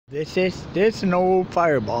This an old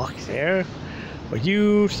firebox here. But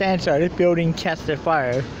you stand outside this building, catch the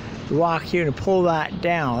fire. You walk here and pull that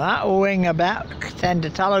down. That will ring about, send the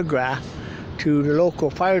telegraph to the local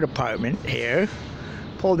fire department here.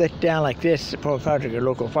 Pull this down like this, pull it out to the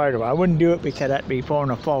local fire department. I wouldn't do it because that'd be throwing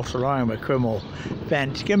a false alarm, a criminal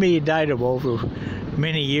offense. It's gonna be indictable for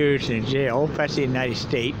many years in jail, especially in the United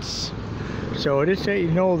States. So just so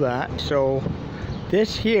you know that. So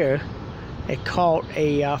this here, it's called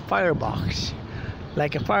a firebox,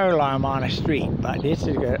 like a fire alarm on a street, but this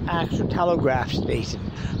is an actual telegraph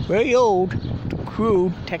station. Very old,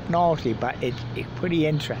 crude technology, but it's pretty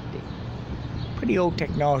interesting. Pretty old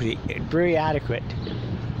technology, it's very adequate,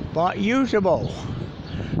 but usable.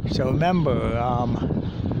 So remember,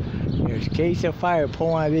 there's a case of fire, pull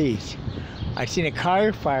one of these. I seen a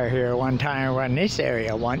car fire here one time around this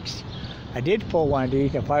area once. I did pull one of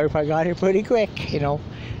these, and the firefighter got here pretty quick, you know.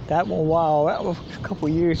 That one, wow, that was a couple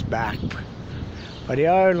years back. But they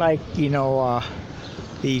are like, you know,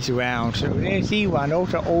 these around. So there's see one,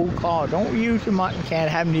 those are old cars. Don't use them,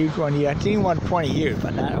 can't have them used one yet. I've seen one 20 years,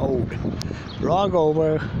 but not old. Log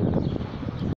over.